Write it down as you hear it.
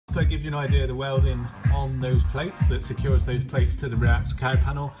That gives you an idea of the welding on those plates that secures those plates to the rear axle carrier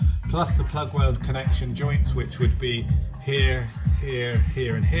panel, plus the plug weld connection joints, which would be here, here,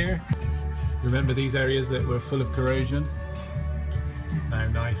 here and here. Remember these areas that were full of corrosion? Now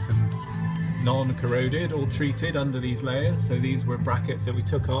nice and non-corroded, all treated under these layers. So these were brackets that we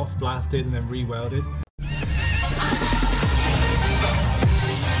took off, blasted and then re-welded.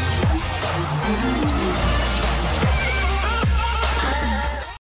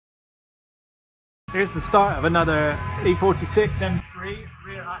 Here's the start of another E46 M3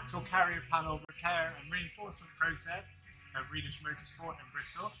 rear axle carrier panel repair and reinforcement process at Redish Motorsport in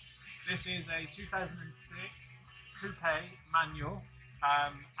Bristol. This is a 2006 Coupe manual,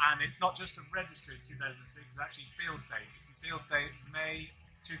 and it's not just a registered 2006, it's actually build date. It's build date May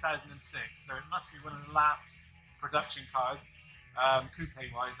 2006, so it must be one of the last production cars, coupe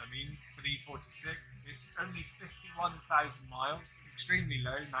wise I mean, for the E46. It's only 51,000 miles, extremely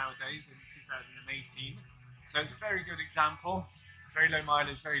low nowadays in 2018, so it's a very good example, very low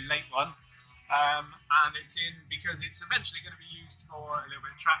mileage, very late one, and it's in because it's eventually going to be used for a little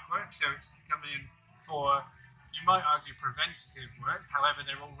bit of track work, so it's coming in for, you might argue, preventative work. However,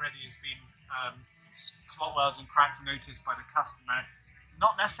 there already has been spot welds and cracks noticed by the customer,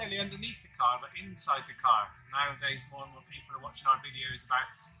 not necessarily underneath the car, but inside the car. Nowadays, more and more people are watching our videos about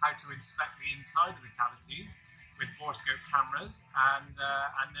how to inspect the inside of the cavities with borescope cameras, and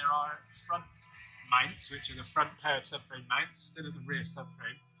there are front mounts, which are the front pair of subframe mounts, still at the rear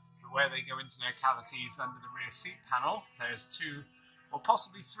subframe, but where they go into their cavities under the rear seat panel, there's 2 or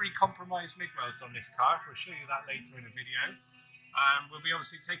possibly 3 compromised MIG welds on this car. We'll show you that later in the video. We'll be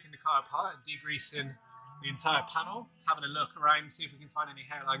obviously taking the car apart and degreasing the entire panel, having a look around, see if we can find any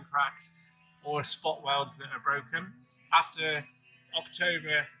hairline cracks or spot welds that are broken. After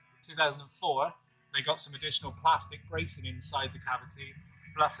October 2004, they got some additional plastic bracing inside the cavity,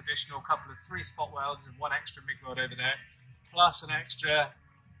 plus additional couple of 3 spot welds and 1 extra MIG weld over there, plus an extra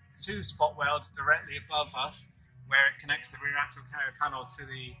 2 spot welds directly above us, where it connects the rear axle carrier panel to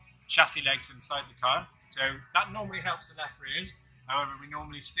the chassis legs inside the car. So that normally helps the left rears. However, we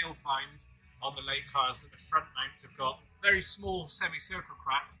normally still find on the late cars that the front mounts have got very small semicircle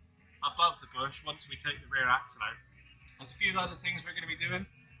cracks above the bush once we take the rear axle out. There's a few other things we're going to be doing.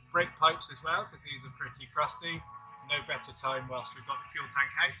 Brake pipes as well, because these are pretty crusty. No better time whilst we've got the fuel tank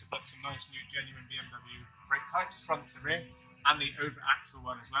out to put some nice new genuine BMW brake pipes, front to rear, and the over axle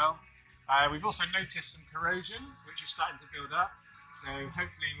one as well. We've also noticed some corrosion, which is starting to build up, so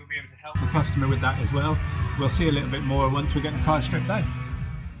hopefully we'll be able to help the customer with that as well. We'll see a little bit more once we get the car stripped out.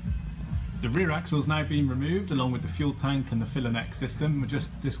 The rear axle is now being removed along with the fuel tank and the filler neck system. We're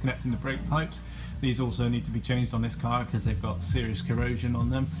just disconnecting the brake pipes. These also need to be changed on this car because they've got serious corrosion on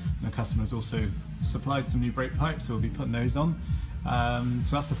them. And the customer's also supplied some new brake pipes, so we'll be putting those on.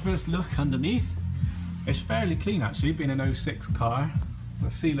 So that's the first look underneath. It's fairly clean actually, being an 06 car. The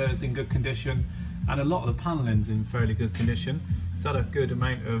sealer is in good condition and a lot of the panelling's in fairly good condition. It's had a good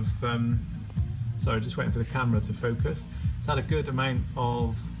amount of, sorry, just waiting for the camera to focus. It's had a good amount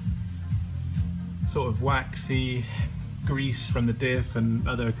of sort of waxy grease from the diff and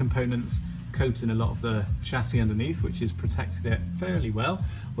other components coating a lot of the chassis underneath, which has protected it fairly well,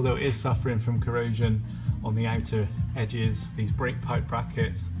 although it is suffering from corrosion on the outer edges, these brake pipe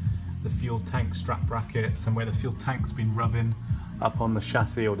brackets, the fuel tank strap brackets, and where the fuel tank's been rubbing up on the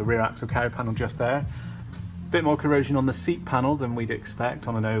chassis or the rear axle carrier panel just there. A bit more corrosion on the seat panel than we'd expect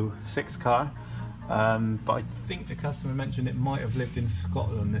on an 06 car, but I think the customer mentioned it might have lived in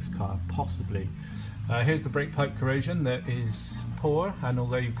Scotland, this car, possibly. Here's the brake pipe corrosion that is poor, and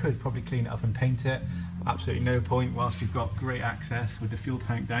although you could probably clean it up and paint it, absolutely no point whilst you've got great access with the fuel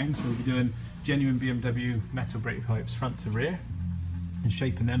tank down. So we'll be doing genuine BMW metal brake pipes front to rear and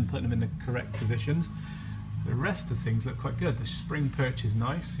shaping them, putting them in the correct positions. The rest of things look quite good. The spring perch is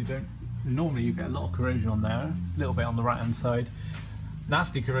nice. Normally you get a lot of corrosion on there, a little bit on the right hand side.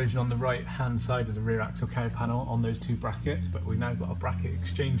 Nasty corrosion on the right hand side of the rear axle carrier panel on those 2 brackets, but we've now got a bracket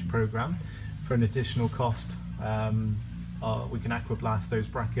exchange program. For an additional cost, we can aquablast those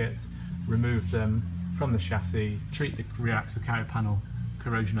brackets, remove them from the chassis, treat the rear axle carrier panel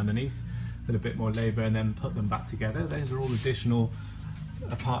corrosion underneath with a bit more labour, and then put them back together. Those are all additional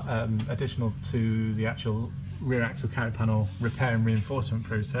to the actual rear axle carrier panel repair and reinforcement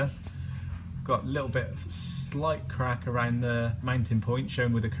process. Got a little bit of slight crack around the mounting point,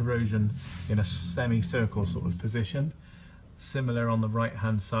 shown with the corrosion in a semi-circle sort of position. Similar on the right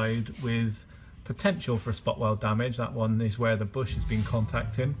hand side with potential for spot weld damage. That one is where the bush has been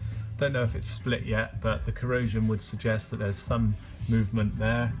contacting. Don't know if it's split yet, but the corrosion would suggest that there's some movement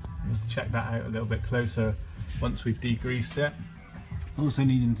there. We'll check that out a little bit closer once we've degreased it. Also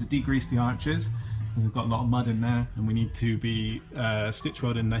needing to degrease the arches, because we've got a lot of mud in there, and we need to be stitch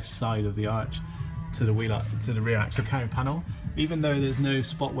welding this side of the arch to the rear axle carrier panel. Even though there's no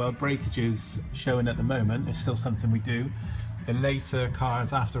spot weld breakages showing at the moment, it's still something we do. The later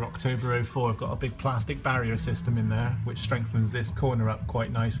cars after October 04 have got a big plastic barrier system in there which strengthens this corner up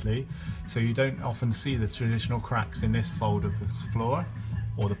quite nicely, so you don't often see the traditional cracks in this fold of this floor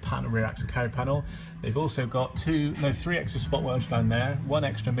or the rear axle carrier panel. They've also got three extra spot welds down there, one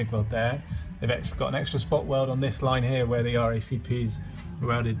extra MIG weld there. They've actually got an extra spot weld on this line here where the RACPs are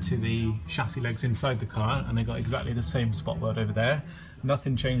welded to the chassis legs inside the car, and they got exactly the same spot weld over there.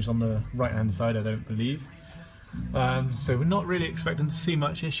 Nothing changed on the right hand side, I don't believe. So we're not really expecting to see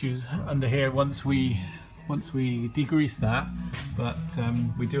much issues under here once we degrease that, but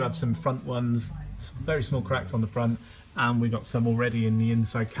we do have some front ones, some very small cracks on the front, and we got some already in the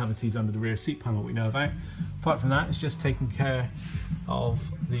inside cavities under the rear seat panel we know about. Apart from that, it's just taking care of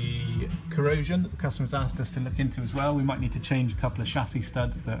the corrosion that the customers asked us to look into as well. We might need to change a couple of chassis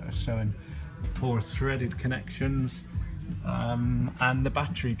studs that are showing poor threaded connections, and the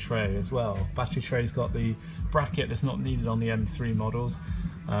battery tray as well. Battery tray's got the bracket that's not needed on the M3 models,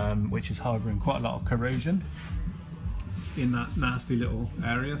 which is harbouring quite a lot of corrosion in that nasty little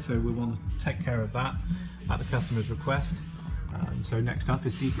area, so we'll want to take care of that at the customer's request. So next up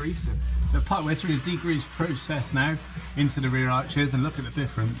is degrease. We're part way through the degrease process now into the rear arches, and look at the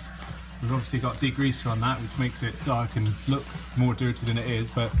difference. We've obviously got degreaser on that, which makes it dark and look more dirty than it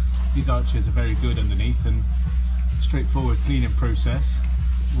is, but these arches are very good underneath, and straightforward cleaning process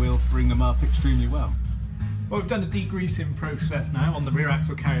will bring them up extremely well. Well, we've done a degreasing process now on the rear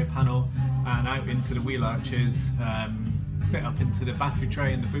axle carrier panel and out into the wheel arches, a bit up into the battery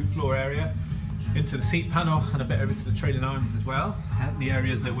tray and the boot floor area, into the seat panel, and a bit over to the trailing arms as well, the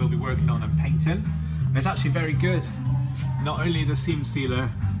areas that we'll be working on and painting. And it's actually very good, not only the seam sealer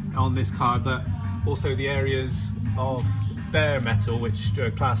on this car, but also the areas of bare metal which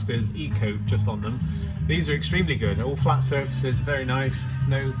are classed as E-coat just on them. These are extremely good, all flat surfaces, very nice,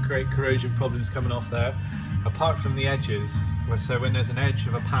 no great corrosion problems coming off there, apart from the edges. So when there's an edge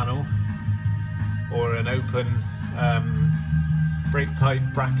of a panel or an open brake pipe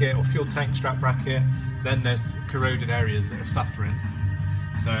bracket or fuel tank strap bracket, then there's corroded areas that are suffering.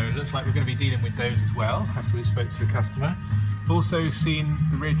 So it looks like we're going to be dealing with those as well after we spoke to the customer. We've also seen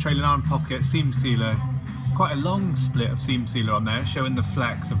the rear trailing arm pocket seam sealer, quite a long split of seam sealer on there, showing the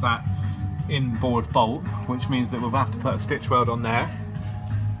flex of that inboard bolt, which means that we'll have to put a stitch weld on there.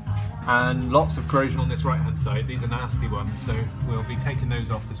 And lots of corrosion on this right hand side. These are nasty ones, so we'll be taking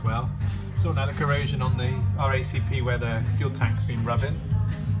those off as well. Sorting out the corrosion on the RACP where the fuel tank's been rubbing,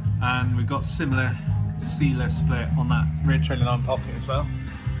 and we've got similar sealer split on that rear trailing arm pocket as well.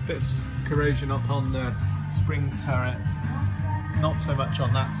 Bit of corrosion up on the spring turrets, not so much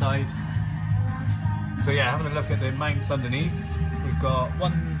on that side. So yeah, having a look at the mounts underneath, we've got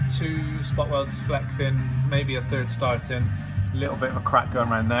 1, 2 spot welds flexing, maybe a third starting, a little bit of a crack going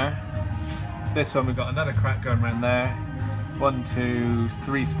around there. This one we've got another crack going around there, 1, 2,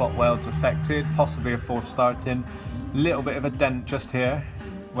 3 spot welds affected, possibly a fourth starting, a little bit of a dent just here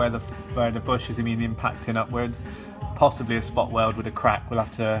where the bush is immediately impacting upwards, possibly a spot weld with a crack. We'll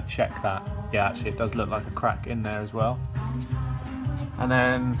have to check that. Yeah, actually it does look like a crack in there as well. And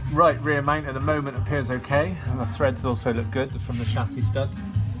then right rear mount at the moment appears okay, and the threads also look good from the chassis studs.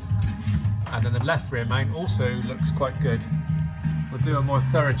 And then the left rear mount also looks quite good. We'll do a more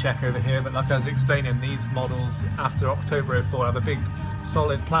thorough check over here, but like I was explaining, these models after October 04 have a big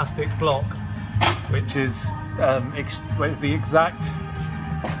solid plastic block, which is the exact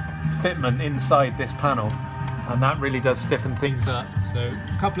fitment inside this panel, and that really does stiffen things up. So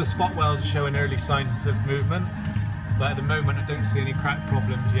a couple of spot welds showing early signs of movement, but at the moment I don't see any crack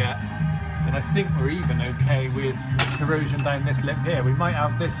problems yet. And I think we're even okay with corrosion down this lip here. We might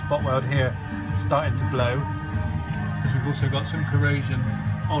have this spot weld here starting to blow, because we've also got some corrosion,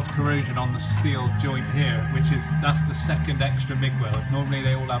 odd corrosion on the sealed joint here, that's the second extra MIG weld. Normally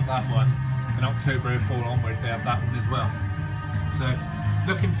they all have that one, and October 04 onwards they have that one as well.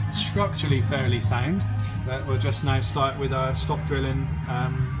 So looking structurally fairly sound, but we'll just now start with our stop drilling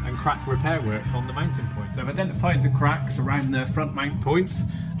and crack repair work on the mounting points. So I've identified the cracks around the front mount points,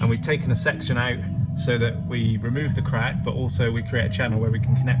 and we've taken a section out so that we remove the crack, but also we create a channel where we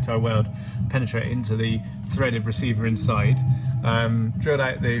can connect our weld, penetrate into the threaded receiver inside. Drilled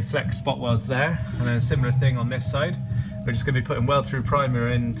out the flex spot welds there, and then a similar thing on this side. We're just going to be putting weld through primer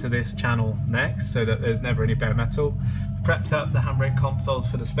into this channel next, so that there's never any bare metal. Prepped up the handbrake consoles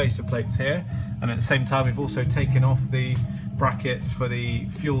for the spacer plates here, and at the same time we've also taken off the brackets for the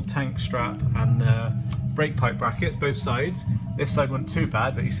fuel tank strap and brake pipe brackets, both sides. This side wasn't too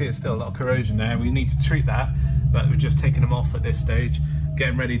bad, but you see there's still a lot of corrosion there. We need to treat that, but we're just taking them off at this stage,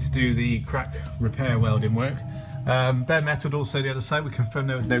 getting ready to do the crack repair welding work. Bare metaled also the other side. We confirmed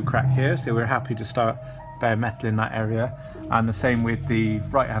there was no crack here, so we're happy to start bare metal in that area. And the same with the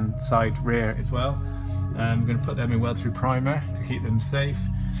right hand side rear as well. We're going to put them in weld through primer to keep them safe,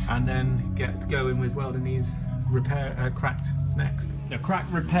 and then get going with welding these cracked next. The crack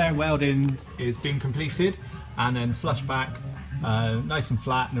repair welding is being completed, and then flush back nice and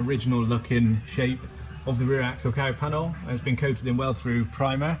flat, an original looking shape of the rear axle carrier panel has been coated in weld through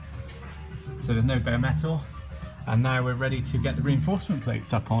primer, so there's no bare metal. And now we're ready to get the reinforcement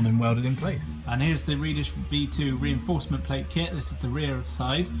plates up on and welded in place. And here's the Redish V2 reinforcement plate kit. This is the rear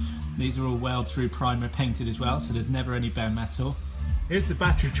side. These are all weld through primer painted as well, so there's never any bare metal. Here's the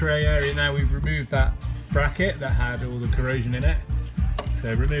battery tray area. Now we've removed that bracket that had all the corrosion in it.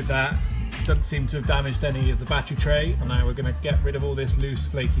 So remove that. Doesn't seem to have damaged any of the battery tray. And now we're going to get rid of all this loose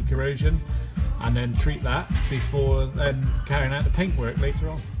flaky corrosion and then treat that before then carrying out the paintwork later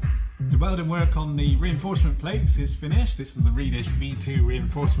on. The welding work on the reinforcement plates is finished. This is the Redish V2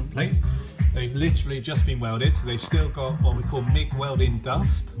 reinforcement plates. They've literally just been welded, so they've still got what we call MIG welding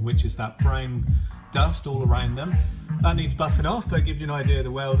dust, which is that brown dust all around them. That needs buffing off, but it gives you an idea of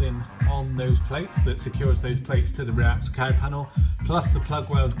the welding on those plates that secures those plates to the rear axle carrier panel, plus the plug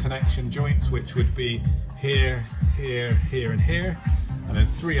weld connection joints, which would be here, here, here and here, and then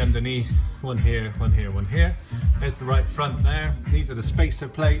 3 underneath, one here, one here, one here. There's the right front there. These are the spacer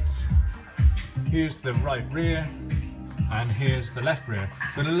plates. Here's the right rear, and here's the left rear.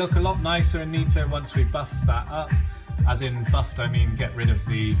 So they'll look a lot nicer and neater once we've buffed that up. As in buffed, I mean get rid of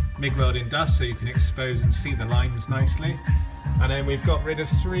the MIG welding dust so you can expose and see the lines nicely. And then we've got rid of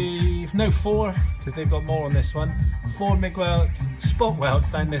 4, because they've got more on this one, 4 MIG welds, spot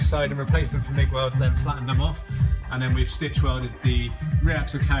welds down this side and replaced them for MIG welds, then flattened them off. And then we've stitch welded the rear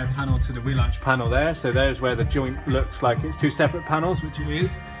axle carrier panel to the wheel arch panel there. So there's where the joint looks like it's 2 separate panels, which it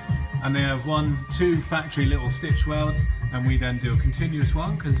is. And they have 2 factory little stitch welds, and we then do a continuous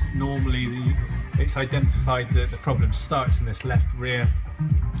one, because normally it's identified that the problem starts in this left rear,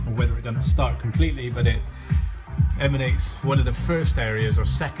 or whether it doesn't start completely, but it emanates, one of the first areas or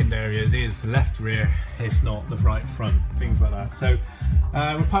second areas is the left rear, if not the right front, things like that. So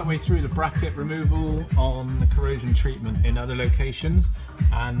we're partway through the bracket removal on the corrosion treatment in other locations,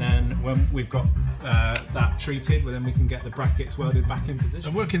 and then when we've got that treated, well, then we can get the brackets welded back in position.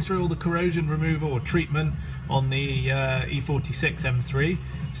 I'm working through all the corrosion removal or treatment on the E46 M3,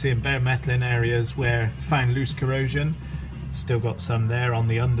 seeing bare metal in areas where found loose corrosion. Still got some there on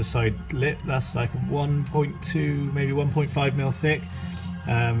the underside lip, that's like 1.2 maybe 1.5 mil thick,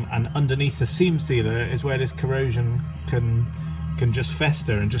 and underneath the seam sealer is where this corrosion can just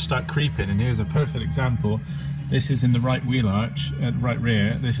fester and just start creeping. And here's a perfect example. This is in the right wheel arch, right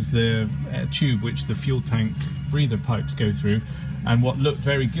rear. This is the tube which the fuel tank breather pipes go through, and what looked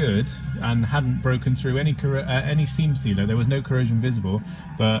very good and hadn't broken through any seam sealer. There was no corrosion visible,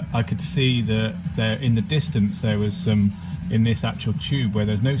 but I could see that there in the distance there was some, in this actual tube where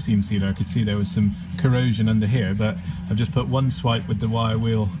there's no seam sealer, I could see there was some corrosion under here. But I've just put one swipe with the wire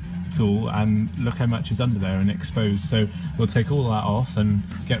wheel tool and look how much is under there and exposed. So we'll take all that off and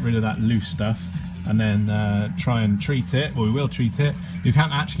get rid of that loose stuff, and then try and treat it. Well, we will treat it. You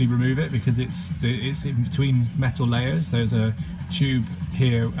can't actually remove it because it's in between metal layers. There's a tube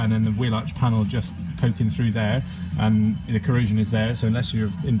here and then the wheel arch panel just poking through there, and the corrosion is there. So unless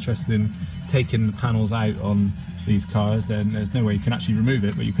you're interested in taking the panels out on these cars, then there's no way you can actually remove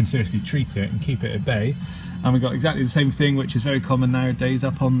it, but you can seriously treat it and keep it at bay. And we've got exactly the same thing, which is very common nowadays,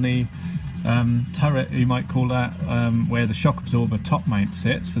 up on the turret, you might call that, where the shock absorber top mount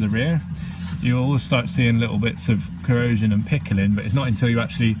sits for the rear. You'll always start seeing little bits of corrosion and pickling, but it's not until you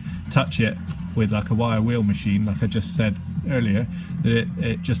actually touch it with like a wire wheel machine, like I just said earlier, that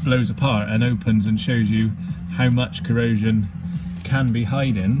it just blows apart and opens and shows you how much corrosion can be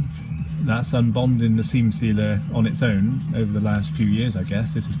hiding. That's unbonding the seam sealer on its own over the last few years, I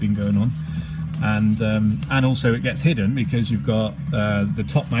guess this has been going on. And also it gets hidden because you've got the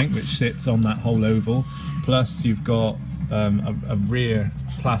top mount which sits on that whole oval, plus you've got a rear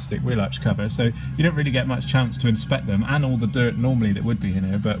plastic wheel arch cover, so you don't really get much chance to inspect them, and all the dirt normally that would be in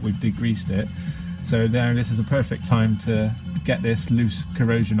here, but we've degreased it. So now this is a perfect time to get this loose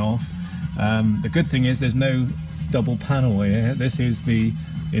corrosion off. The good thing is there's no double panel here. This is the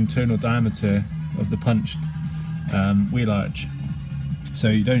internal diameter of the punched wheel arch.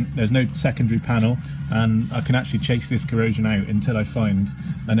 so there's no secondary panel, and I can actually chase this corrosion out until I find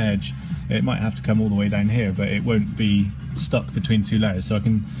an edge. It might have to come all the way down here, but it won't be stuck between two layers, so I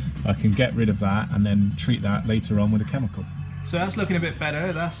can get rid of that and then treat that later on with a chemical. So that's looking a bit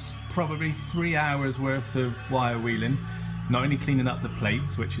better. That's probably 3 hours worth of wire wheeling, not only cleaning up the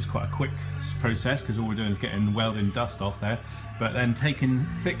plates, which is quite a quick process because all we're doing is getting the welding dust off there, but then taking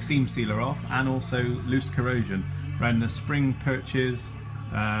thick seam sealer off and also loose corrosion around the spring perches,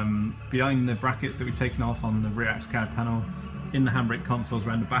 behind the brackets that we've taken off on the rear axle carrier panel, in the handbrake consoles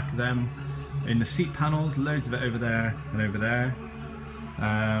around the back of them, in the seat panels, loads of it over there and over there.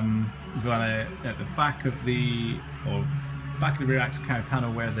 We've got it at the back of the rear axle carrier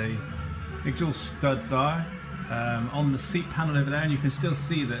panel where the exhaust studs are, on the seat panel over there, and you can still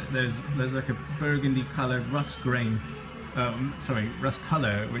see that there's like a burgundy coloured rust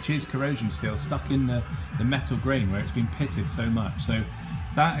colour, which is corrosion still stuck in the metal grain where it's been pitted so much. So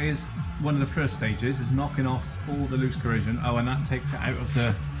that is one of the first stages, is knocking off all the loose corrosion. Oh, and that takes it out of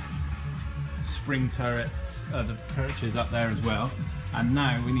the spring turrets, the perches up there as well. And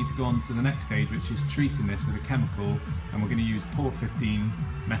now we need to go on to the next stage, which is treating this with a chemical, and we're going to use POR 15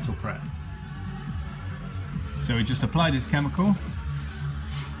 metal prep. So we just apply this chemical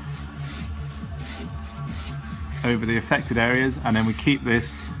over the affected areas, and then we keep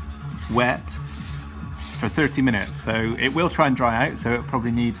this wet for 30 minutes. So it will try and dry out, so it'll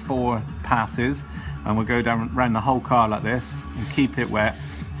probably need 4 passes, and we'll go down around the whole car like this and keep it wet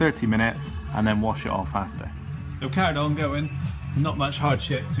 30 minutes and then wash it off after. So carried on going, not much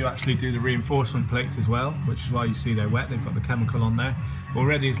hardship to actually do the reinforcement plates as well, which is why you see they're wet. They've got the chemical on there.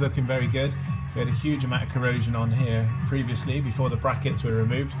 Already it's looking very good. We had a huge amount of corrosion on here previously before the brackets were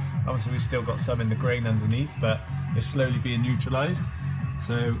removed. Obviously we've still got some in the grain underneath, but it's slowly being neutralised.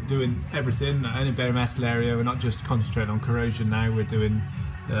 So doing everything in the bare metal area. We're not just concentrating on corrosion now, we're doing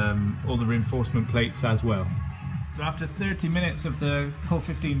all the reinforcement plates as well. So after 30 minutes of the POR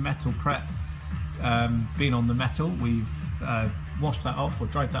 15 metal prep being on the metal, we've washed that off or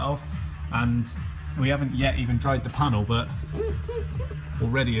dried that off, and we haven't yet even dried the panel, but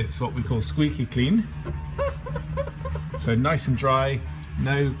already it's what we call squeaky clean. So nice and dry,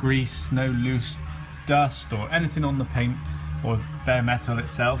 no grease, no loose dust or anything on the paint or bare metal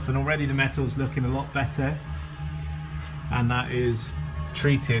itself, and already the metal's looking a lot better, and that is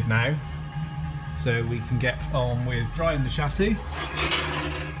treated now. So we can get on with drying the chassis,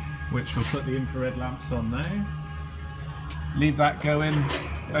 which we'll put the infrared lamps on now. Leave that going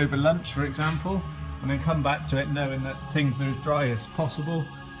over lunch, for example, and then come back to it knowing that things are as dry as possible,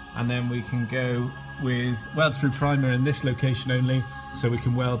 and then we can go with weld through primer in this location only, so we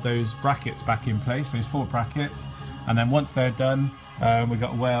can weld those brackets back in place, those 4 brackets, and then once they're done, we've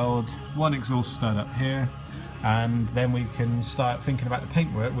got to weld 1 exhaust stud up here, and then we can start thinking about the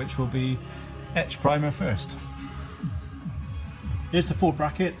paintwork, which will be etch primer first. Here's the 4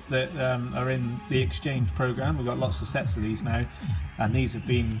 brackets that are in the exchange program. We've got lots of sets of these now, and these have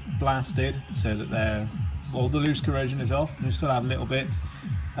been blasted so that all the loose corrosion is off. We still have little bits,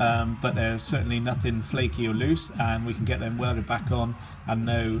 but there's certainly nothing flaky or loose, and we can get them welded back on and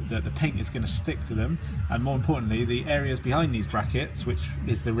know that the paint is going to stick to them. And more importantly, the areas behind these brackets, which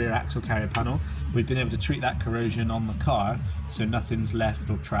is the rear axle carrier panel, we've been able to treat that corrosion on the car so nothing's left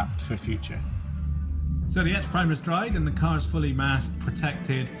or trapped for future. So the etch primer is dried and the car is fully masked,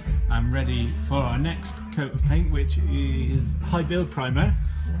 protected and ready for our next coat of paint, which is high build primer,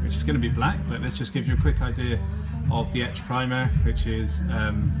 which is going to be black, but let's just give you a quick idea of the etch primer, which is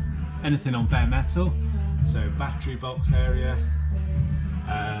anything on bare metal, so battery box area,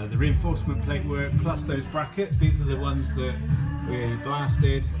 the reinforcement plate work plus those brackets. These are the ones that we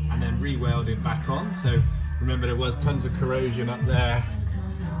blasted and then re-welded back on. So remember, there was tons of corrosion up there,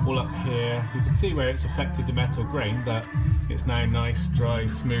 all up here. You can see where it's affected the metal grain, but it's now nice, dry,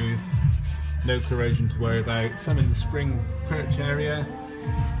 smooth, no corrosion to worry about. Some in the spring perch area,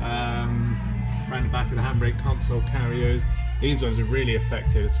 around the back of the handbrake console carriers. These ones are really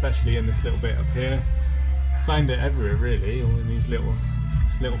affected, especially in this little bit up here. Find it everywhere really, all in these little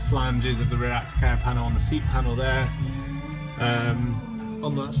flanges of the rear axle carrier panel, on the seat panel there,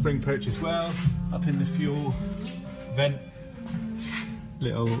 on the spring perch as well, up in the fuel vent,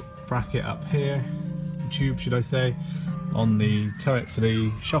 little bracket up here, tube should I say, on the turret for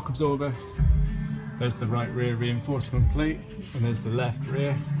the shock absorber. There's the right rear reinforcement plate, and there's the left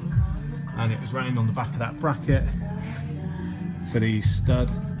rear, and it was round on the back of that bracket for the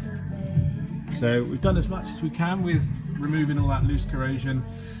stud. So we've done as much as we can with removing all that loose corrosion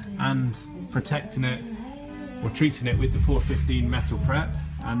and protecting it or treating it with the POR 15 metal prep,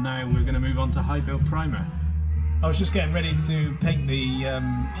 and now we're going to move on to high build primer. I was just getting ready to paint the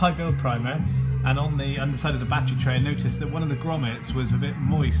high build primer, and on the underside of the battery tray I noticed that one of the grommets was a bit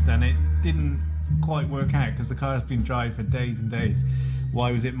moist and it didn't quite work out because the car has been dry for days and days.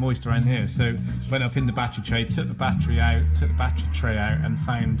 Why was it moist around here? So went up in the battery tray, took the battery tray out and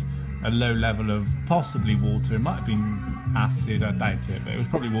found a low level of possibly water. It might have been acid, I doubt it, but it was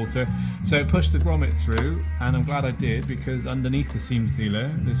probably water. So I pushed the grommet through, and I'm glad I did, because underneath the seam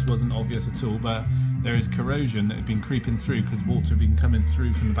sealer, this wasn't obvious at all, but there is corrosion that had been creeping through because water had been coming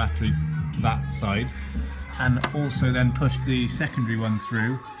through from the battery that side, and also then pushed the secondary one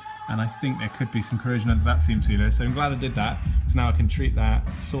through, and I think there could be some corrosion under that seam sealer. So I'm glad I did that, so now I can treat that,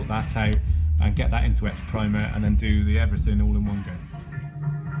 sort that out, and get that into etch primer, and then do the everything all in one go.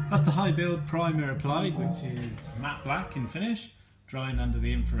 That's the high build primer applied, which is matte black in finish, drying under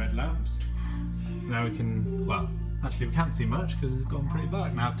the infrared lamps. Now we can, well, actually we can't see much because it's gone pretty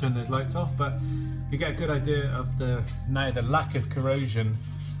dark. Now I've turned those lights off, but you get a good idea of the lack of corrosion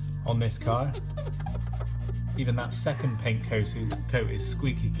on this car. Even that second paint coat is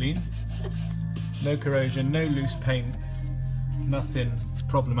squeaky clean. No corrosion, no loose paint, nothing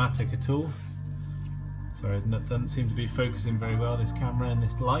problematic at all. Sorry, it doesn't seem to be focusing very well, this camera and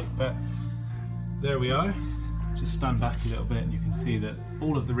this light, but there we are. Just stand back a little bit and you can see that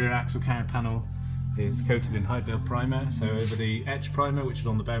all of the rear axle carrier panel is coated in high build primer. So over the etch primer, which is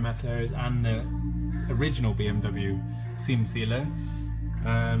on the bare metal areas, and the original BMW seam sealer.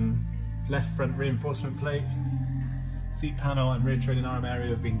 Left front reinforcement plate, seat panel and rear trailing arm area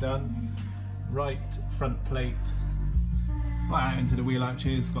have been done. Right front plate right out into the wheel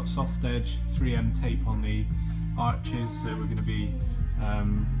arches, got soft edge 3M tape on the arches, so we're going to be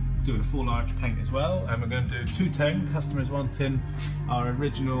doing a full arch paint as well, and we're going to do two-tone. Customers wanting our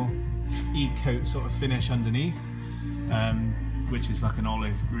original E-coat sort of finish underneath, which is like an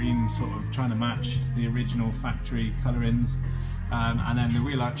olive green, sort of trying to match the original factory colourings, and then the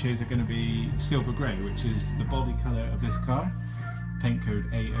wheel arches are going to be silver grey, which is the body colour of this car, paint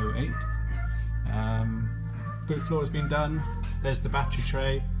code A08. Boot floor has been done. There's the battery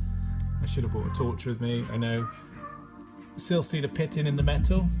tray. I should have brought a torch with me, I know. Still see the pitting in the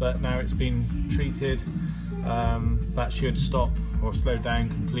metal, but now it's been treated. That should stop or slow down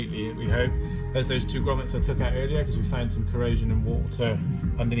completely, we hope. There's those two grommets I took out earlier because we found some corrosion and water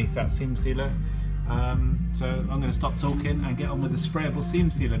underneath that seam sealer. So I'm going to stop talking and get on with the sprayable seam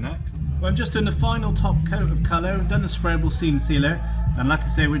sealer next. Well, I'm just doing the final top coat of colour. We've done the sprayable seam sealer, and like I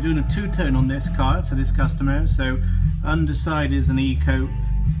say, we're doing a two-tone on this car for this customer. So underside is an E-coat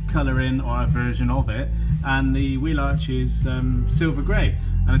colouring or a version of it, and the wheel arch is silver grey.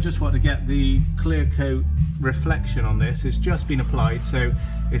 And I just want to get the clear coat reflection on this. It's just been applied, so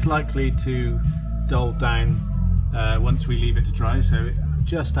it's likely to dull down once we leave it to dry. So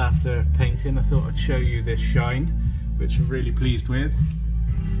just after painting, I thought I'd show you this shine, which I'm really pleased with.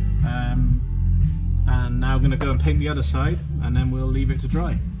 And now I'm going to go and paint the other side, and then we'll leave it to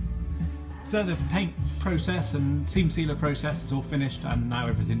dry. So the paint process and seam sealer process is all finished, and now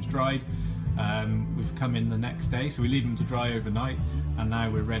everything's dried. We've come in the next day, so we leave them to dry overnight, and now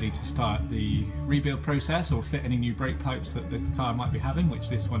we're ready to start the rebuild process or fit any new brake pipes that the car might be having, which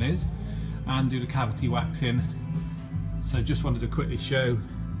this one is, and do the cavity waxing. So just wanted to quickly show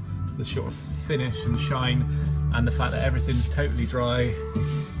the sort of finish and shine, and the fact that everything's totally dry.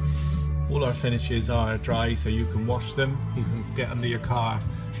 All our finishes are dry, so you can wash them, you can get under your car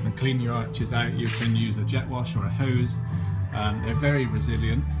and clean your arches out. You can use a jet wash or a hose. They're very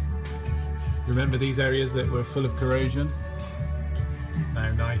resilient. Remember these areas that were full of corrosion?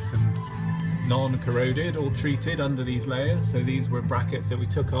 Now nice and non-corroded, all treated under these layers. So these were brackets that we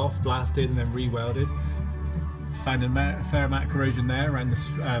took off, blasted and then re-welded. Found a fair amount of corrosion there around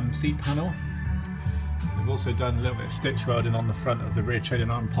the seat panel. We've also done a little bit of stitch welding on the front of the rear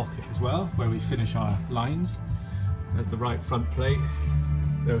trailing arm pocket as well, where we finish our lines. There's the right front plate.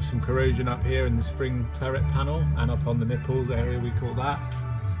 There was some corrosion up here in the spring turret panel and up on the nipples area, we call that.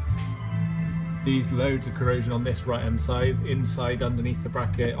 These loads of corrosion on this right hand side, inside, underneath the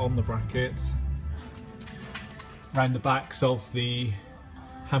bracket, on the brackets. Around the backs of the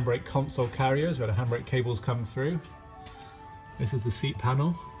handbrake console carriers where the handbrake cables come through. This is the seat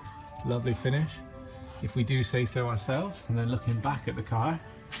panel, lovely finish, if we do say so ourselves. And then looking back at the car,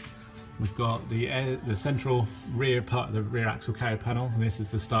 we've got the central rear part of the rear axle carrier panel, and this is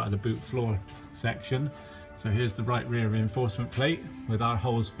the start of the boot floor section. So here's the right rear reinforcement plate with our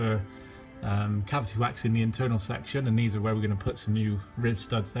holes for cavity wax in the internal section, and these are where we're going to put some new riv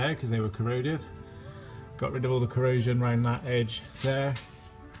studs there because they were corroded. Got rid of all the corrosion around that edge there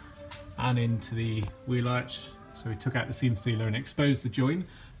and into the wheel arch. So we took out the seam sealer and exposed the joint,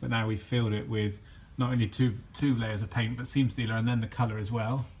 but now we filled it with not only two layers of paint, but seam sealer and then the colour as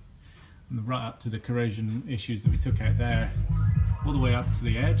well. And right up to the corrosion issues that we took out there, all the way up to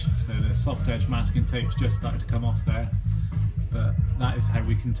the edge. So the soft edge masking tape's just started to come off there. But that is how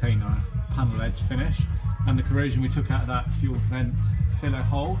we contain our panel edge finish. And the corrosion we took out of that fuel vent filler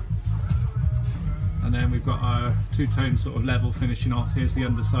hole. And then we've got our two-tone sort of level finishing off. Here's the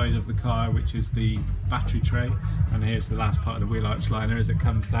underside of the car, which is the battery tray, and here's the last part of the wheel arch liner as it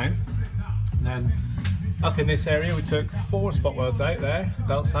comes down. And then up in this area we took 4 spot welds out there,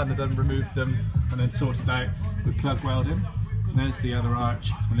 belt sanded them, removed them, and then sorted out with plug welding. And there's the other arch,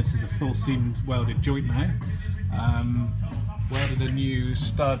 and this is a full seamed welded joint now. Welded a new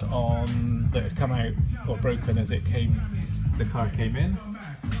stud on that had come out or broken as the car came in.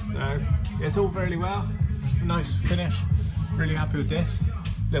 It's all very well, nice finish, really happy with this.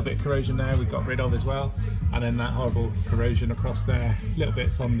 A little bit of corrosion there we got rid of as well, and then that horrible corrosion across there, little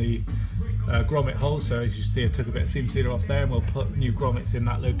bits on the grommet hole, so as you see I took a bit of seam sealer off there and we'll put new grommets in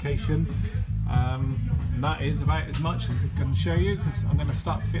that location. And that is about as much as I can show you, because I'm going to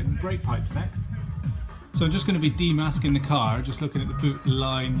start fitting brake pipes next. So I'm just going to be demasking the car, just looking at the boot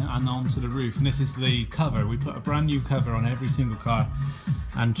line and onto the roof. And this is the cover. We put a brand new cover on every single car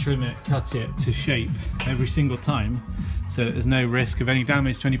and trim it, cut it to shape every single time, so that there's no risk of any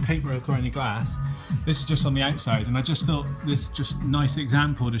damage to any paintwork or any glass. This is just on the outside, and I just thought this just nice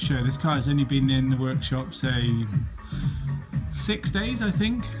example to show. This car has only been in the workshop, say 6 days I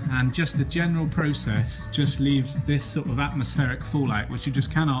think, and just the general process just leaves this sort of atmospheric fallout which you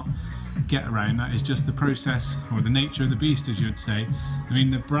just cannot get around. That is just the process, or the nature of the beast, as you would say. I mean,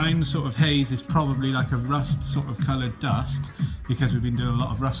 the brown sort of haze is probably like a rust sort of coloured dust, because we've been doing a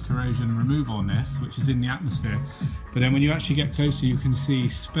lot of rust corrosion removal on this, which is in the atmosphere. But then when you actually get closer, you can see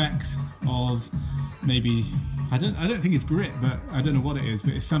specks of maybe, I don't think it's grit, but I don't know what it is,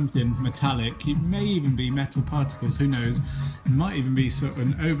 but it's something metallic. It may even be metal particles, who knows. It might even be sort of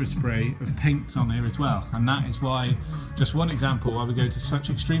an overspray of paint on here as well. And that is why, just one example, why we go to such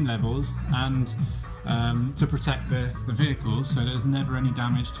extreme levels, and to protect the vehicles, so there's never any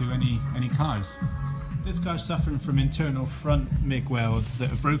damage to any cars. This car's suffering from internal front MIG welds that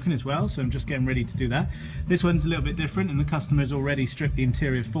have broken as well, so I'm just getting ready to do that. This one's a little bit different, and the customer's already stripped the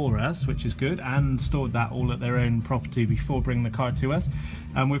interior for us, which is good, and stored that all at their own property before bringing the car to us.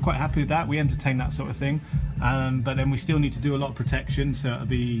 And we're quite happy with that. We entertain that sort of thing, but then we still need to do a lot of protection, so it'll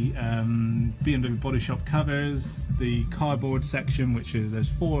be BMW body shop covers, the cardboard section, which is, there's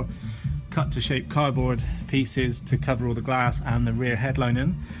 4 cut to shape cardboard pieces to cover all the glass and the rear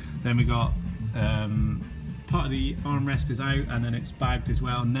headlining. Then we got part of the armrest is out, and then it's bagged as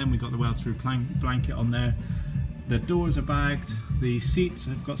well, and then we got the weld through blanket on there. The doors are bagged, the seats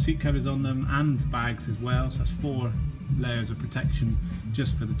have got seat covers on them and bags as well, so that's 4 layers of protection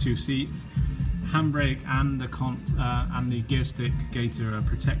just for the 2 seats. Handbrake and the gear stick gaiter are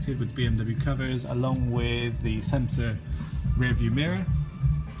protected with BMW covers, along with the sensor rear view mirror.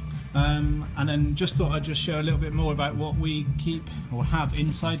 And then just thought I'd just show a little bit more about what we keep or have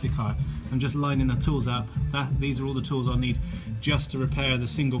inside the car. I'm just lining the tools up. These are all the tools I'll need just to repair the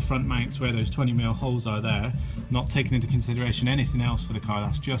single front mounts where those 20mm holes are there, not taking into consideration anything else for the car.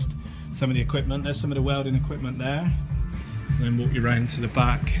 That's just some of the equipment. There's some of the welding equipment there. And then walk you around to the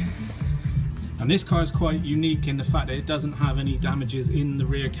back. And this car is quite unique in the fact that it doesn't have any damages in the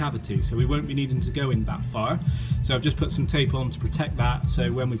rear cavity, so we won't be needing to go in that far. So I've just put some tape on to protect that,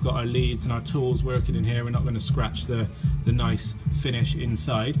 so when we've got our leads and our tools working in here, we're not going to scratch the nice finish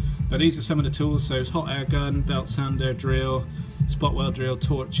inside. But these are some of the tools, so it's hot air gun, belt sander, drill, spot weld drill,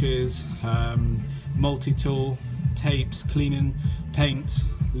 torches, multi-tool, tapes, cleaning, paints,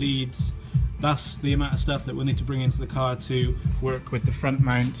 leads. That's the amount of stuff that we'll need to bring into the car to work with the front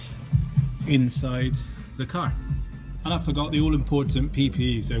mounts inside the car. And I forgot the all-important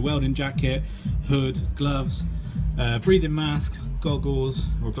PPE, so welding jacket, hood, gloves, breathing mask, goggles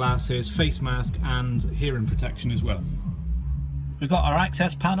or glasses, face mask, and hearing protection as well. We've got our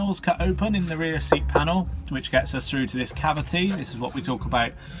access panels cut open in the rear seat panel, which gets us through to this cavity. This is what we talk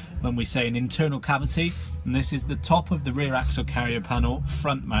about when we say an internal cavity, and this is the top of the rear axle carrier panel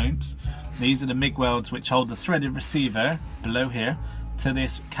front mounts. These are the MIG welds which hold the threaded receiver below here to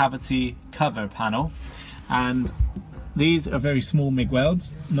this cavity cover panel, and these are very small MIG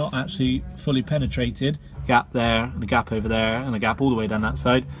welds, not actually fully penetrated. Gap there, and a gap over there, and a gap all the way down that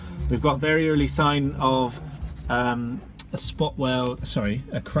side. We've got very early sign of a spot weld, sorry,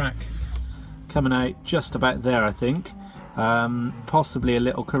 a crack coming out just about there, I think. Possibly a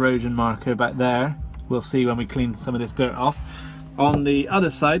little corrosion marker back there. We'll see when we clean some of this dirt off. On the other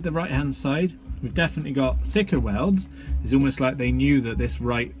side, the right hand side, we've definitely got thicker welds. It's almost like they knew that this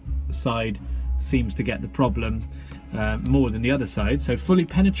right side seems to get the problem more than the other side. So fully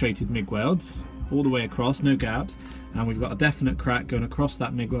penetrated MIG welds all the way across, no gaps, and we've got a definite crack going across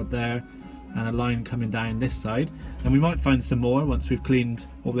that MIG weld there, and a line coming down this side. And we might find some more once we've cleaned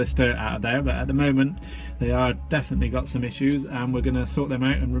all this dirt out of there, but at the moment they are definitely got some issues, and we're going to sort them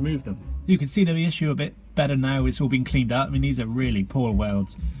out and remove them. You can see the issue a bit better now. It's all been cleaned up. I mean, these are really poor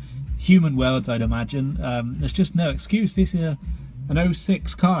welds, human welds, I'd imagine. There's just no excuse. This is an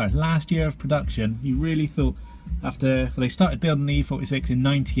 06 car, last year of production. You really thought, after, well, they started building the E46 in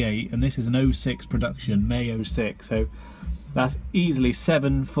 98, and this is an 06 production, May 06, so that's easily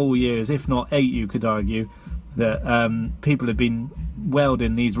 7 full years, if not 8, you could argue, that people have been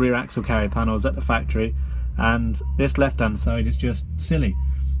welding these rear axle carrier panels at the factory, and this left hand side is just silly.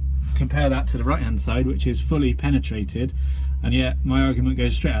 Compare that to the right hand side, which is fully penetrated, and yet my argument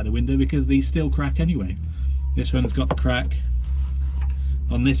goes straight out the window because these still crack anyway. This one's got the crack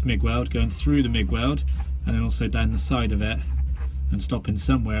on this MIG weld going through the MIG weld, and then also down the side of it and stopping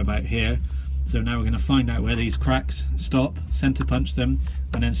somewhere about here. So now we're going to find out where these cracks stop, center punch them,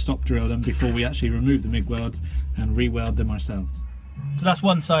 and then stop drill them before we actually remove the MIG welds and re-weld them ourselves. So that's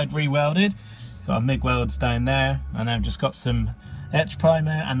one side re-welded. Got our MIG welds down there, and I've just got some etch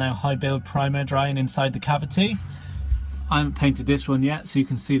primer and now high build primer drying inside the cavity. I haven't painted this one yet, so you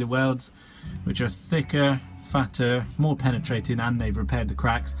can see the welds, which are thicker, fatter, more penetrating, and they've repaired the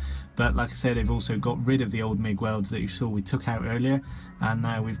cracks. But like I said, they've also got rid of the old MIG welds that you saw we took out earlier, and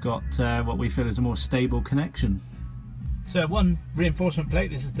now we've got what we feel is a more stable connection. So one reinforcement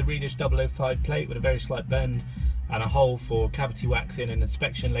plate, this is the Redish 005 plate with a very slight bend and a hole for cavity waxing and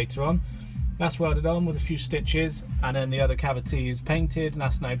inspection later on. That's welded on with a few stitches, and then the other cavity is painted, and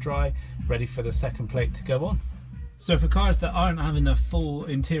that's now dry, ready for the second plate to go on. So for cars that aren't having a full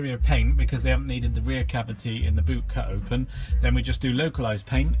interior paint because they haven't needed the rear cavity in the boot cut open, then we just do localized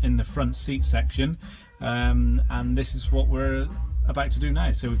paint in the front seat section, and this is what we're about to do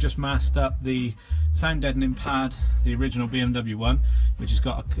now. So we've just masked up the sound deadening pad, the original BMW one, which has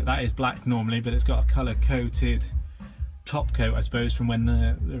got that is black normally, but it's got a colour coated top coat, I suppose, from when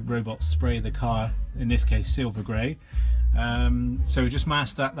the robots spray the car, in this case silver grey. So we just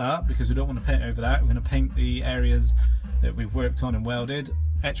masked that up because we don't want to paint over that. We're going to paint the areas that we've worked on and welded,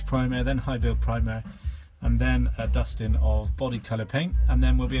 etch primer, then high build primer, and then a dusting of body colour paint, and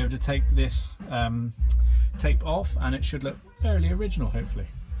then we'll be able to take this tape off, and it should look fairly original, hopefully.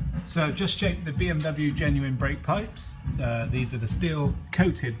 So just shaped the BMW genuine brake pipes. These are the steel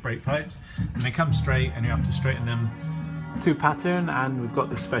coated brake pipes, and they come straight, and you have to straighten them to pattern, and we've got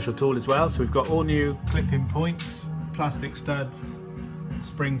this special tool as well. So we've got all new clip-in points, plastic studs,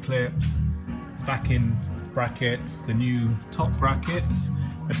 spring clips, back-in brackets, the new top brackets,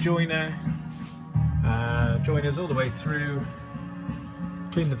 a joiner, joiners all the way through,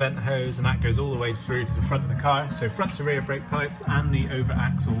 clean the vent hose, and that goes all the way through to the front of the car. So front to rear brake pipes and the over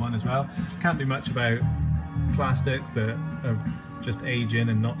axle one as well. Can't do much about plastics that are just aging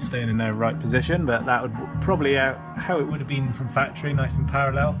and not staying in their right position, but that would probably out how it would have been from factory, nice and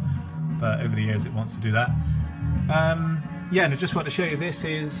parallel, but over the years it wants to do that. Yeah, and I just want to show you, this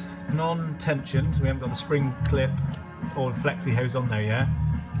is non-tensioned. We haven't got the spring clip or flexi hose on there yet,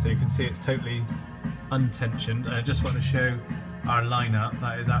 so you can see it's totally untensioned. And I just want to show our lineup,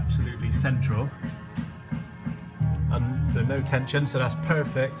 that is absolutely central, and so no tension, so that's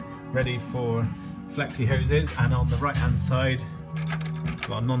perfect, ready for flexi hoses. And on the right hand side,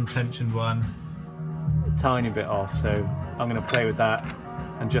 got a non-tensioned one, a tiny bit off, so I'm going to play with that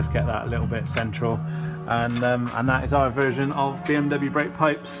and just get that a little bit central, and that is our version of BMW brake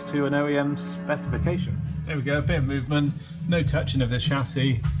pipes to an OEM specification. There we go, a bit of movement, no touching of the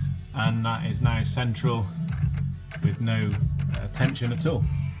chassis, and that is now central with no tension at all.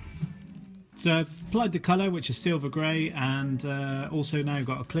 So I've applied the colour, which is silver grey, and also now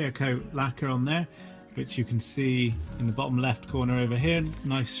got a clear coat lacquer on there, which you can see in the bottom left corner over here,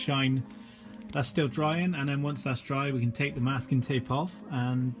 nice shine. That's still drying, and then once that's dry we can take the masking tape off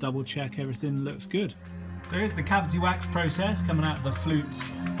and double check everything looks good. So here's the cavity wax process coming out of the flutes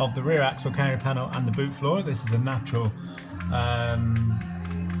of the rear axle carrier panel and the boot floor. This is a natural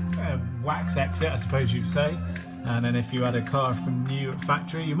wax exit, I suppose you'd say. And then if you had a car from new at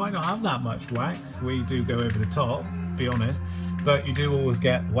factory, you might not have that much wax. We do go over the top, be honest, but you do always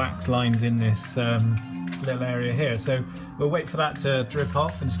get wax lines in this little area here. So we'll wait for that to drip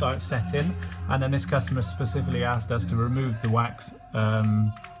off and start setting, and then this customer specifically asked us to remove the wax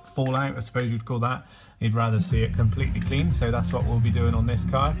fallout, I suppose you'd call that, he'd rather see it completely clean, so that's what we'll be doing on this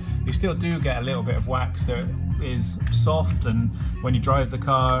car. You still do get a little bit of wax that is soft, and when you drive the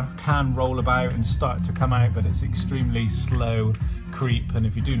car can roll about and start to come out, but it's extremely slow creep, and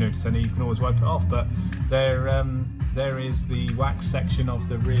if you do notice any you can always wipe it off. But there is the wax section of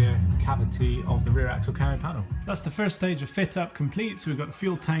the rear cavity of the rear axle carrier panel. That's the first stage of fit up complete. So we've got the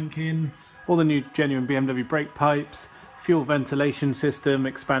fuel tank in, all the new genuine BMW brake pipes, fuel ventilation system,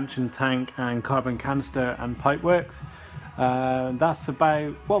 expansion tank and carbon canister and pipe works. That's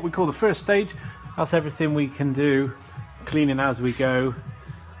about what we call the first stage. That's everything we can do, cleaning as we go,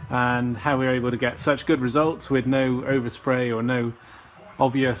 and how we're able to get such good results with no overspray or no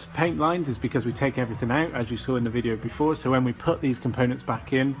obvious paint lines is because we take everything out, as you saw in the video before. So when we put these components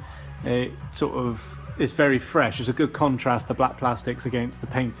back in, it sort of is very fresh. There's a good contrast, the black plastics against the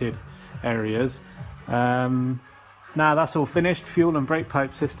painted areas. Now that's all finished, fuel and brake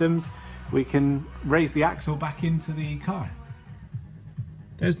pipe systems, we can raise the axle back into the car.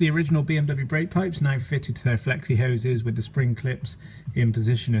 There's the original BMW brake pipes now fitted to their flexi hoses with the spring clips in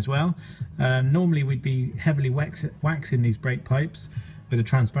position as well. Normally we'd be heavily waxing these brake pipes with a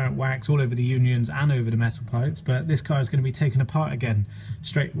transparent wax all over the unions and over the metal pipes, but this car is going to be taken apart again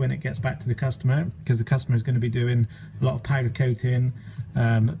straight when it gets back to the customer, because the customer is going to be doing a lot of powder coating,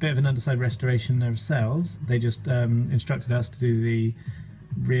 a bit of an underside restoration themselves. They just instructed us to do the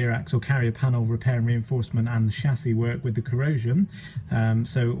rear axle carrier panel repair and reinforcement and the chassis work with the corrosion.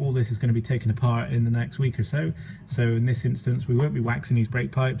 So all this is going to be taken apart in the next week or so. So in this instance we won't be waxing these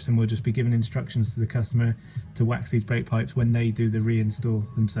brake pipes, and we'll just be giving instructions to the customer to wax these brake pipes when they do the reinstall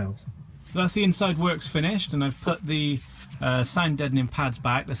themselves. So that's the inside works finished, and I've put the sound deadening pads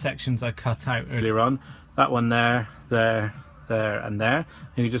back, the sections I cut out earlier on. That one there, there, and there. And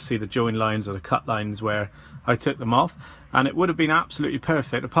you can just see the join lines or the cut lines where I took them off. And it would have been absolutely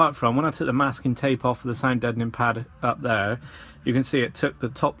perfect, apart from when I took the masking tape off of the sound deadening pad up there, you can see it took the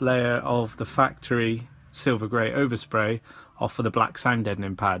top layer of the factory silver grey overspray off of the black sound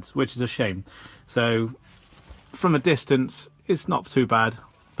deadening pads, which is a shame. So from a distance it's not too bad,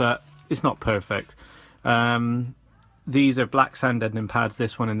 but it's not perfect. These are black sound deadening pads,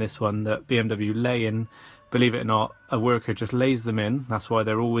 this one and this one, that BMW lay in. Believe it or not, a worker just lays them in. That's why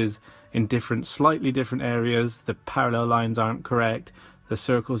they're always in different, slightly different areas. The parallel lines aren't correct, the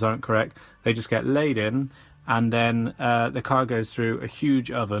circles aren't correct. They just get laid in, and then the car goes through a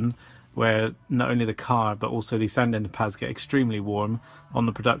huge oven where not only the car but also the sound deadening pads get extremely warm on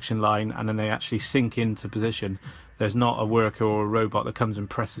the production line, and then they actually sink into position. There's not a worker or a robot that comes and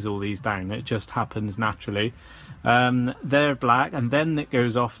presses all these down. It just happens naturally. They're black, and then it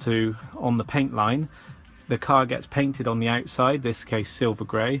goes off to on the paint line. The car gets painted on the outside, this case silver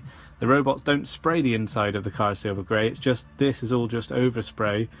grey. The robots don't spray the inside of the car silver grey, it's just, this is all just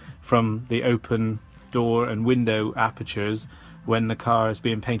overspray from the open door and window apertures when the car is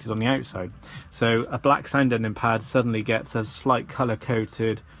being painted on the outside. So a black sound deadening pad suddenly gets a slight colour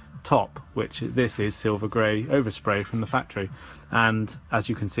coated top, which this is silver grey overspray from the factory. And as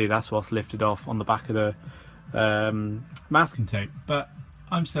you can see, that's what's lifted off on the back of the masking tape. But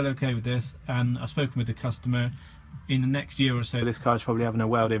I'm still okay with this, and I've spoken with the customer. In the next year or so this car is probably having a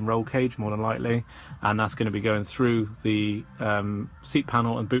weld-in roll cage, more than likely, and that's going to be going through the seat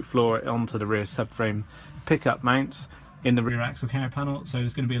panel and boot floor onto the rear subframe pickup mounts in the rear axle carrier panel. So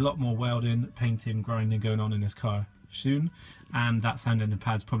there's going to be a lot more welding, painting, grinding going on in this car soon, and that sound deadening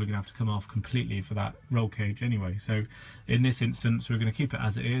pad's probably going to have to come off completely for that roll cage anyway. So in this instance we're going to keep it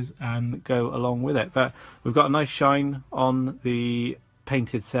as it is and go along with it. But we've got a nice shine on the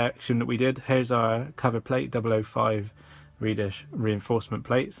painted section that we did. Here's our cover plate, 005 Redish reinforcement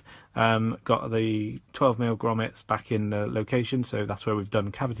plates. Got the 12mm grommets back in the location, so that's where we've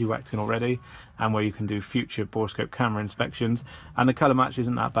done cavity waxing already, and where you can do future borescope camera inspections. And the colour match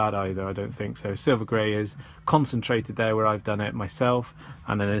isn't that bad either, I don't think. So silver grey is concentrated there where I've done it myself,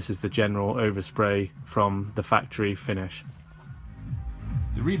 and then this is the general overspray from the factory finish.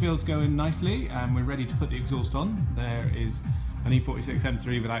 The rebuild's going nicely, and we're ready to put the exhaust on. There is an E46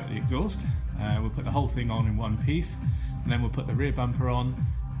 M3 without the exhaust. We'll put the whole thing on in one piece, and then we'll put the rear bumper on,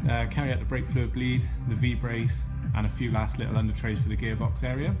 carry out the brake fluid bleed, the V-brace, and a few last little under trays for the gearbox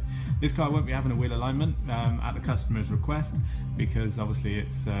area. This car won't be having a wheel alignment at the customer's request, because obviously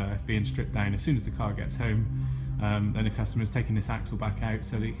it's being stripped down as soon as the car gets home. Then the customer's taking this axle back out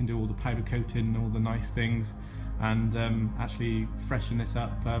so that he can do all the powder coating and all the nice things, and actually freshen this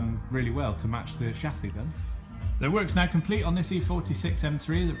up really well to match the chassis then. The work's now complete on this E46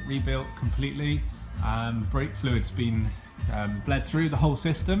 M3 that rebuilt completely. Brake fluid's been bled through the whole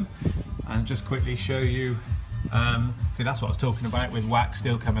system, and just quickly show you See, that's what I was talking about with wax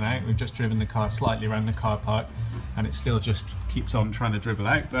still coming out. We've just driven the car slightly around the car park and it still just keeps on trying to dribble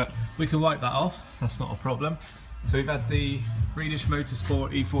out, but we can wipe that off, that's not a problem. So we've had the Redish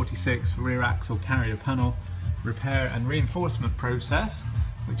Motorsport E46 rear axle carrier panel repair and reinforcement process,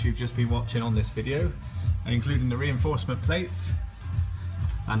 which you've just been watching on this video, including the reinforcement plates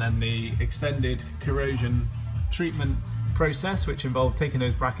and then the extended corrosion treatment process, which involved taking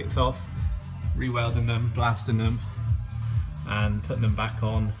those brackets off, re-welding them, blasting them and putting them back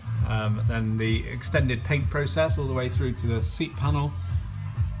on. Then the extended paint process all the way through to the seat panel,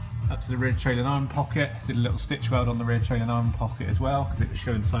 up to the rear trailing arm pocket. Did a little stitch weld on the rear trailing arm pocket as well because it was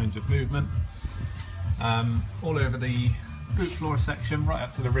showing signs of movement. All over the boot floor section, right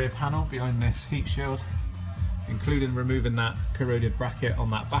up to the rear panel behind this heat shield, including removing that corroded bracket on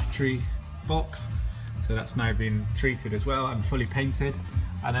that battery box. So that's now been treated as well and fully painted.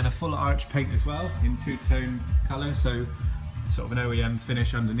 And then a full arch paint as well in two-tone colour, so sort of an OEM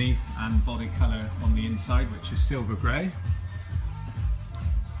finish underneath and body colour on the inside, which is silver grey.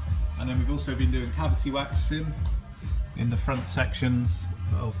 And then we've also been doing cavity waxing in the front sections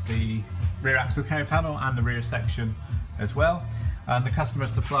of the rear axle carrier panel and the rear section as well. And the customer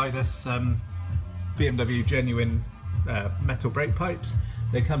supplied us BMW genuine metal brake pipes.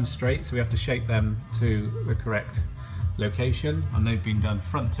 They come straight, so we have to shape them to the correct location, and they've been done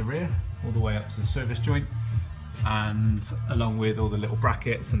front to rear all the way up to the service joint, and along with all the little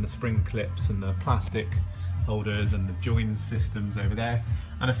brackets and the spring clips and the plastic holders and the join systems over there,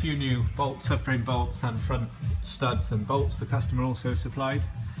 and a few new bolts, subframe bolts and front studs and bolts the customer also supplied.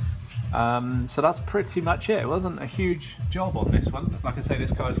 So that's pretty much it. It wasn't a huge job on this one. Like I say,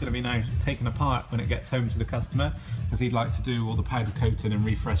 this car is going to be now taken apart when it gets home to the customer, because he'd like to do all the powder coating and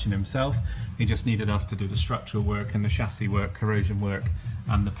refreshing himself. He just needed us to do the structural work and the chassis work, corrosion work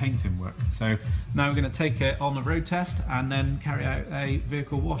and the painting work. So now we're going to take it on a road test and then carry out a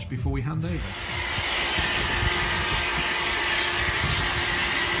vehicle wash before we hand over.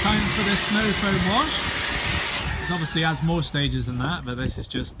 Time for the snow foam wash. It obviously has more stages than that, but this is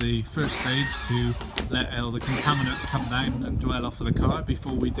just the first stage to let all the contaminants come down and dwell off of the car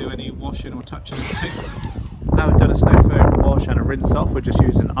before we do any washing or touching of the paint. Now we've done a snow foam wash and a rinse off, we're just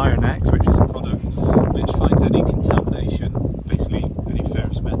using Iron X, which is a product which finds any contamination, basically any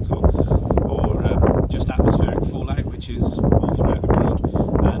ferrous metal or just atmospheric fallout, which is all throughout the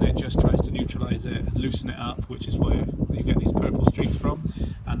world, and it just tries to neutralise it, loosen it up, which is where you get these purple streaks from,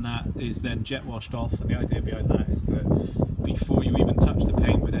 and that is then jet washed off. And the idea behind that is that before you even touch the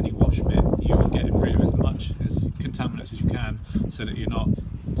paint with any wash mitt, you are getting rid of as much as contaminants as you can, so that you're not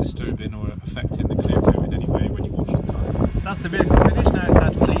disturbing or affecting the clear coat in any way when you wash the car. That's the vehicle finished. Now it's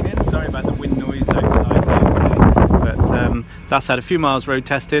had cleaning. Sorry about the wind noise outside here, but that's had a few miles road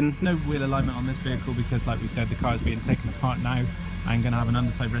testing. No wheel alignment on this vehicle because, like we said, the car is being taken apart now. I'm going to have an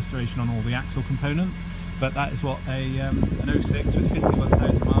underside restoration on all the axle components, but that is what an 06 with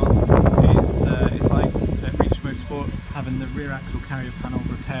 51,000 miles is like at Redish Motorsport, having the rear axle carrier panel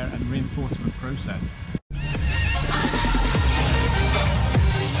repair and reinforcement process.